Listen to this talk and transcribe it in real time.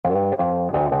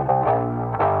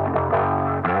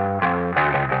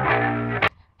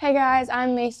Hi guys,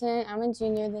 I'm Mason. I'm a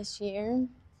junior this year.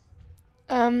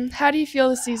 How do you feel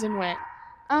the season went?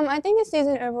 I think the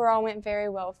season overall went very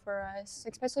well for us,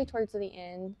 especially towards the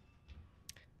end.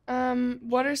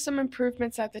 What are some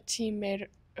improvements that the team made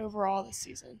overall this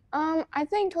season? I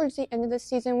think towards the end of the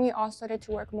season, we all started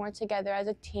to work more together as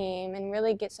a team and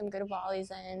really get some good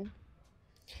volleys in.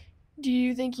 Do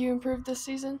you think you improved this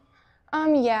season?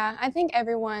 Yeah, I think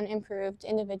everyone improved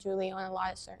individually on a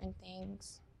lot of certain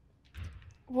things.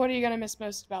 What are you going to miss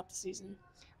most about the season?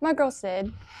 My girl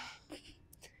Sid.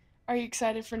 Are you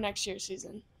excited for next year's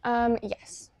season?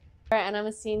 Yes. And I'm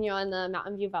a senior on the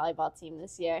Mountain View volleyball team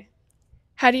this year.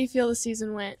 How do you feel the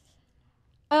season went?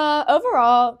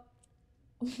 Overall,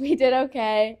 we did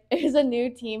okay. It was a new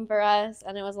team for us,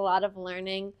 and it was a lot of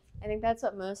learning. I think that's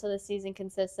what most of the season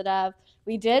consisted of.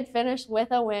 We did finish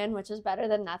with a win, which is better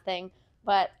than nothing,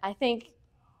 but I think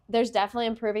there's definitely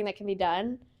improving that can be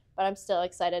done, but I'm still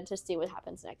excited to see what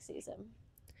happens next season.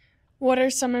 What are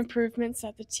some improvements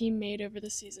that the team made over the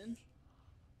season?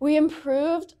 We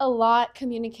improved a lot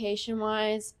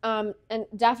communication-wise, and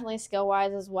definitely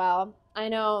skill-wise as well. I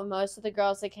know most of the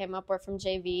girls that came up were from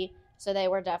JV, so they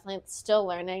were definitely still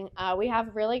learning. We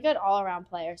have really good all-around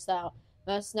players, so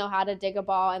most know how to dig a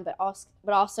ball,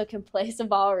 but also can place a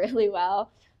ball really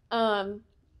well.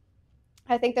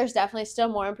 I think there's definitely still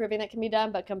more improving that can be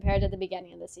done, but compared to the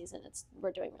beginning of the season,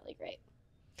 we're doing really great.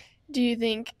 Do you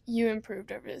think you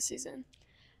improved over the season?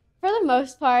 For the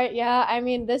most part, yeah. I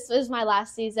mean, this is my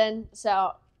last season,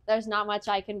 so there's not much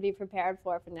I can be prepared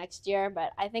for next year,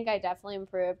 but I think I definitely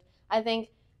improved. I think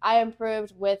I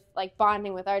improved with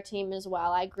bonding with our team as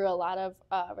well. I grew a lot of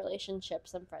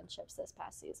relationships and friendships this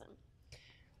past season.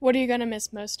 What are you going to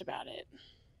miss most about it?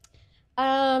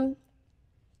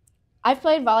 I've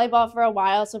played volleyball for a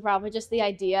while, so probably just the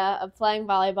idea of playing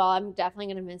volleyball. I'm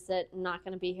definitely going to miss it. I'm not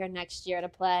going to be here next year to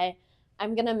play.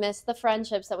 I'm going to miss the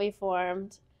friendships that we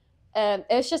formed.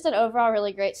 It's just an overall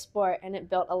really great sport, and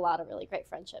it built a lot of really great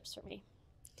friendships for me.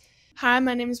 Hi,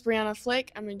 my name is Brianna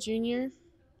Flick. I'm a junior.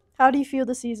 How do you feel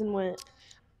the season went?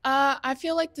 I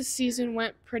feel like the season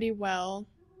went pretty well.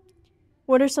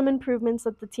 What are some improvements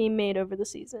that the team made over the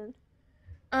season?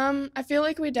 I feel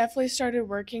like we definitely started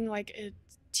working like a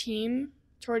team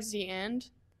towards the end.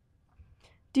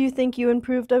 Do you think you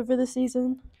improved over the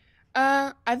season?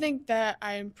 I think that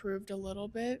I improved a little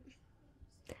bit.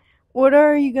 What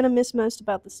are you going to miss most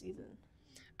about the season?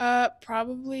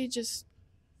 Probably just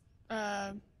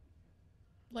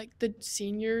like the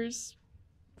seniors'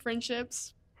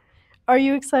 friendships. Are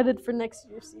you excited for next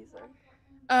year's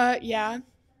season? Yeah.